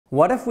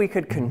What if we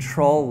could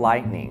control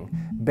lightning,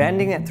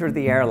 bending it through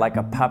the air like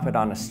a puppet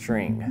on a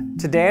string?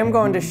 Today I'm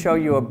going to show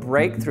you a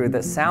breakthrough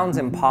that sounds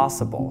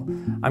impossible.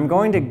 I'm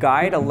going to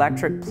guide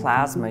electric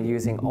plasma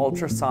using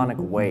ultrasonic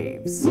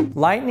waves.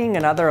 Lightning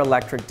and other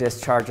electric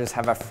discharges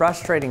have a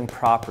frustrating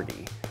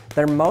property.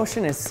 Their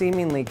motion is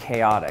seemingly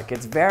chaotic.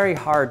 It's very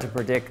hard to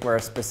predict where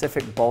a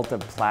specific bolt of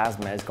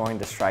plasma is going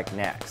to strike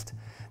next.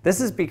 This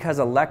is because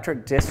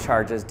electric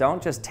discharges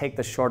don't just take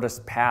the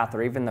shortest path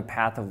or even the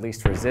path of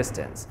least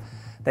resistance.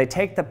 They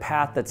take the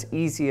path that's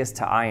easiest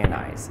to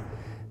ionize.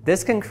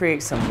 This can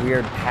create some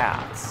weird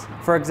paths.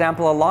 For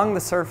example, along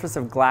the surface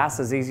of glass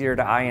is easier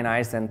to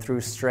ionize than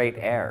through straight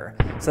air.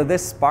 So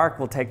this spark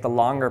will take the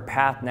longer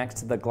path next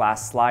to the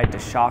glass slide to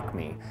shock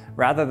me,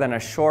 rather than a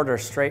shorter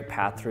straight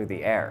path through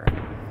the air.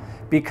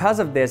 Because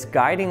of this,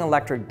 guiding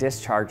electric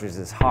discharges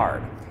is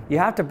hard. You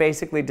have to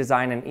basically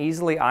design an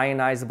easily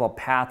ionizable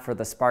path for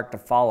the spark to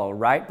follow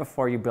right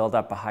before you build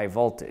up a high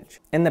voltage.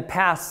 In the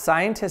past,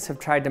 scientists have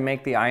tried to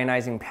make the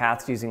ionizing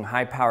paths using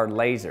high-powered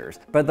lasers,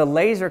 but the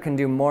laser can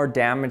do more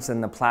damage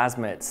than the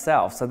plasma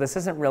itself, so this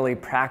isn't really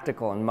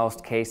practical in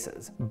most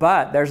cases.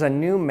 But there's a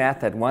new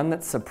method, one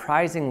that's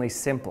surprisingly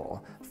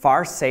simple,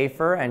 far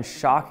safer and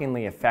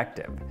shockingly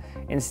effective.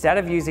 Instead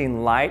of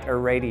using light or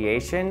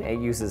radiation,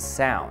 it uses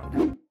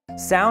sound.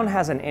 Sound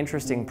has an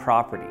interesting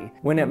property.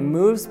 When it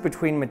moves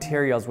between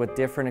materials with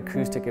different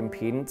acoustic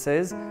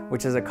impedances,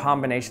 which is a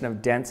combination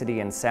of density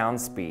and sound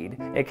speed,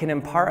 it can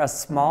impart a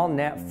small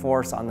net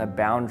force on the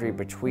boundary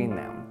between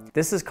them.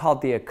 This is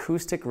called the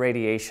acoustic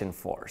radiation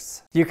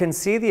force. You can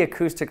see the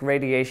acoustic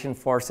radiation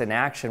force in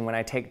action when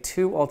I take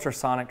two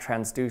ultrasonic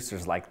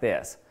transducers like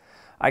this.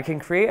 I can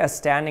create a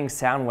standing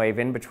sound wave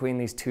in between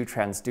these two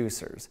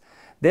transducers.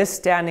 This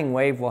standing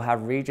wave will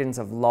have regions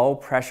of low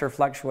pressure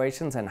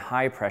fluctuations and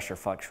high pressure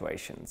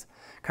fluctuations.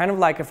 Kind of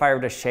like if I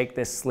were to shake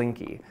this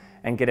slinky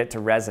and get it to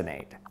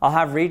resonate. I'll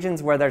have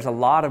regions where there's a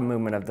lot of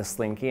movement of the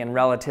slinky and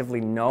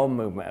relatively no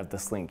movement of the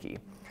slinky.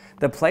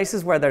 The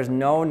places where there's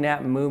no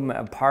net movement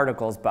of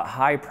particles but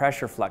high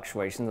pressure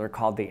fluctuations are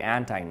called the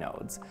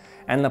antinodes.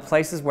 And the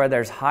places where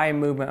there's high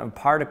movement of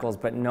particles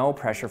but no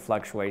pressure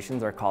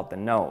fluctuations are called the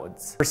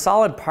nodes. For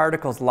solid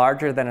particles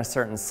larger than a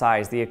certain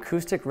size, the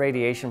acoustic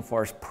radiation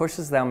force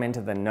pushes them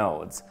into the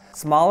nodes.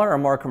 Smaller or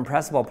more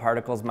compressible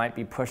particles might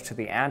be pushed to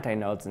the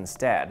antinodes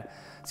instead.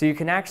 So you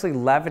can actually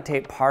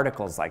levitate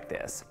particles like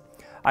this.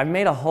 I've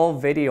made a whole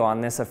video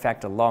on this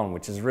effect alone,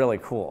 which is really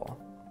cool.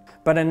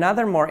 But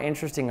another more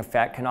interesting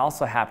effect can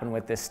also happen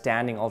with this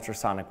standing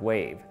ultrasonic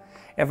wave.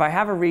 If I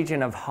have a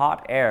region of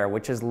hot air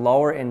which is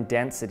lower in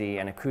density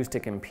and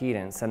acoustic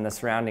impedance than the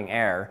surrounding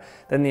air,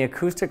 then the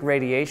acoustic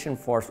radiation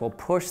force will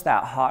push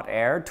that hot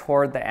air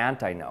toward the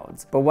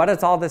antinodes. But what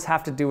does all this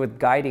have to do with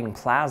guiding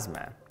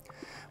plasma?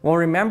 Well,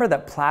 remember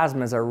that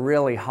plasmas are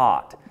really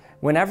hot.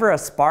 Whenever a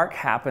spark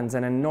happens,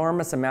 an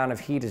enormous amount of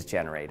heat is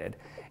generated.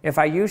 If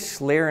I use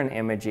Schlieren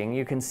imaging,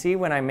 you can see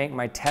when I make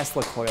my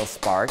Tesla coil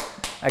spark,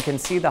 I can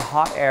see the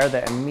hot air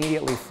that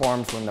immediately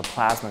forms when the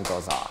plasma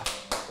goes off.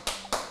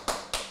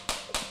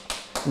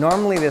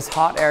 Normally this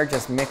hot air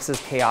just mixes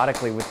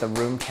chaotically with the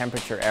room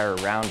temperature air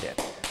around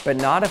it, but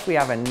not if we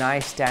have a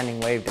nice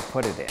standing wave to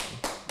put it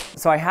in.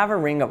 So I have a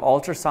ring of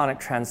ultrasonic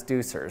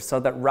transducers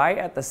so that right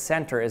at the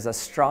center is a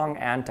strong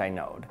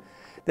antinode.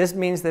 This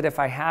means that if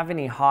I have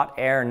any hot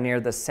air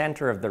near the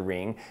center of the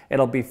ring,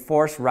 it'll be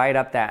forced right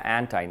up that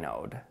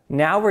antinode.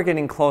 Now we're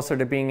getting closer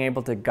to being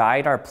able to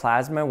guide our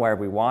plasma where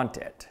we want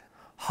it.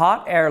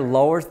 Hot air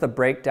lowers the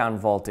breakdown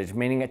voltage,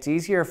 meaning it's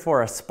easier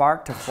for a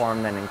spark to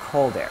form than in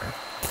cold air.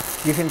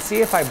 You can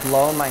see if I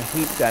blow my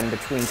heat gun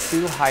between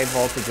two high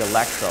voltage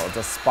electrodes,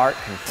 a spark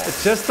can form.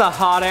 It's just the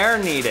hot air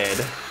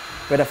needed.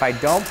 But if I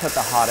don't put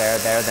the hot air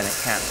there, then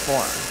it can't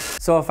form.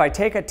 So if I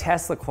take a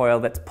Tesla coil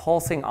that's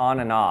pulsing on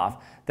and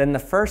off, then the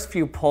first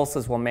few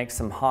pulses will make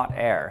some hot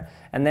air,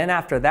 and then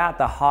after that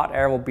the hot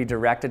air will be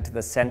directed to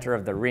the center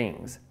of the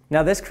rings.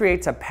 Now this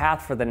creates a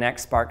path for the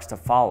next sparks to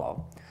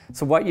follow.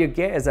 So what you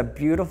get is a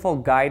beautiful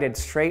guided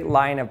straight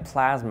line of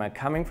plasma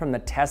coming from the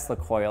Tesla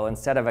coil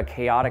instead of a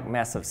chaotic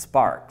mess of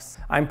sparks.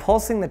 I'm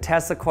pulsing the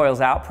Tesla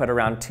coil's output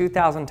around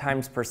 2,000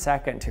 times per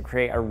second to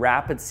create a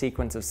rapid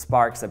sequence of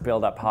sparks that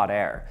build up hot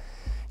air.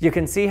 You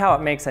can see how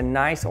it makes a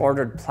nice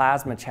ordered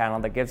plasma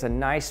channel that gives a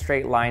nice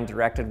straight line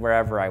directed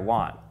wherever I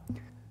want.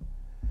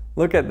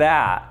 Look at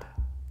that.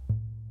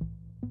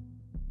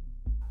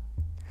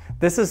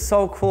 This is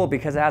so cool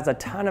because it has a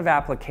ton of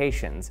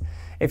applications.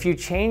 If you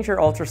change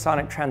your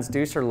ultrasonic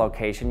transducer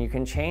location, you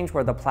can change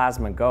where the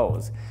plasma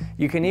goes.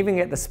 You can even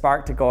get the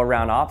spark to go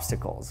around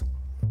obstacles.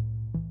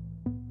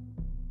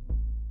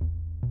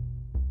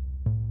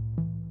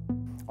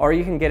 Or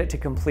you can get it to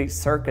complete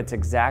circuits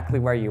exactly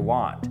where you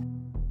want.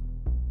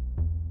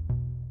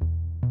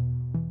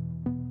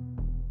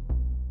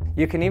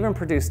 You can even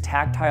produce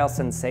tactile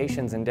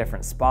sensations in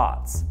different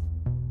spots.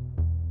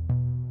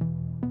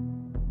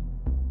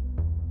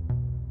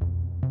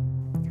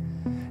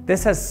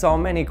 This has so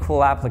many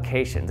cool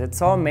applications. It's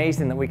so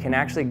amazing that we can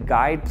actually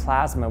guide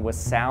plasma with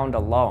sound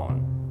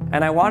alone.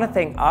 And I want to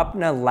thank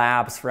UPNA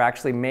Labs for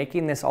actually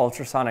making this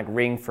ultrasonic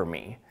ring for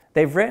me.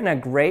 They've written a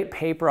great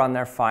paper on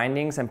their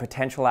findings and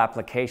potential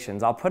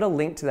applications. I'll put a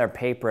link to their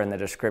paper in the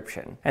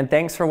description. And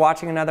thanks for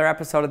watching another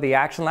episode of the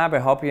Action Lab. I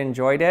hope you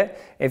enjoyed it.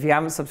 If you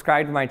haven't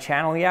subscribed to my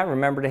channel yet,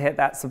 remember to hit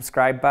that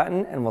subscribe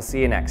button, and we'll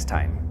see you next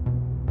time.